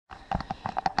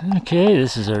Okay,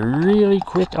 this is a really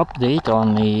quick update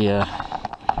on the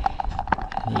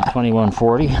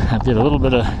 2140. I did a little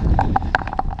bit of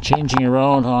changing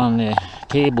around on the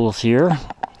cables here,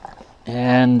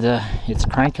 and it's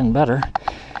cranking better.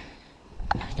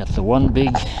 Got the one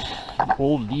big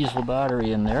old diesel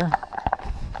battery in there.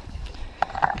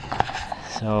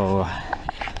 So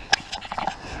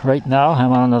right now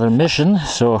I'm on another mission,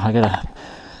 so I gotta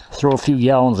throw a few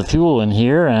gallons of fuel in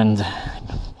here and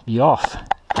be off.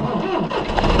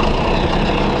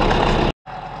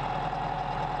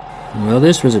 Well,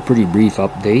 this was a pretty brief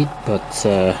update, but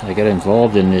I got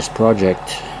involved in this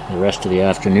project the rest of the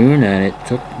afternoon, and it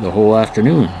took the whole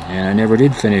afternoon, and I never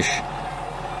did finish.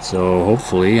 So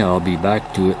hopefully I'll be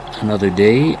back to it another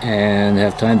day and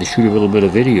have time to shoot a little bit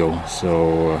of video.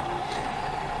 So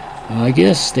I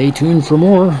guess stay tuned for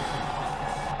more.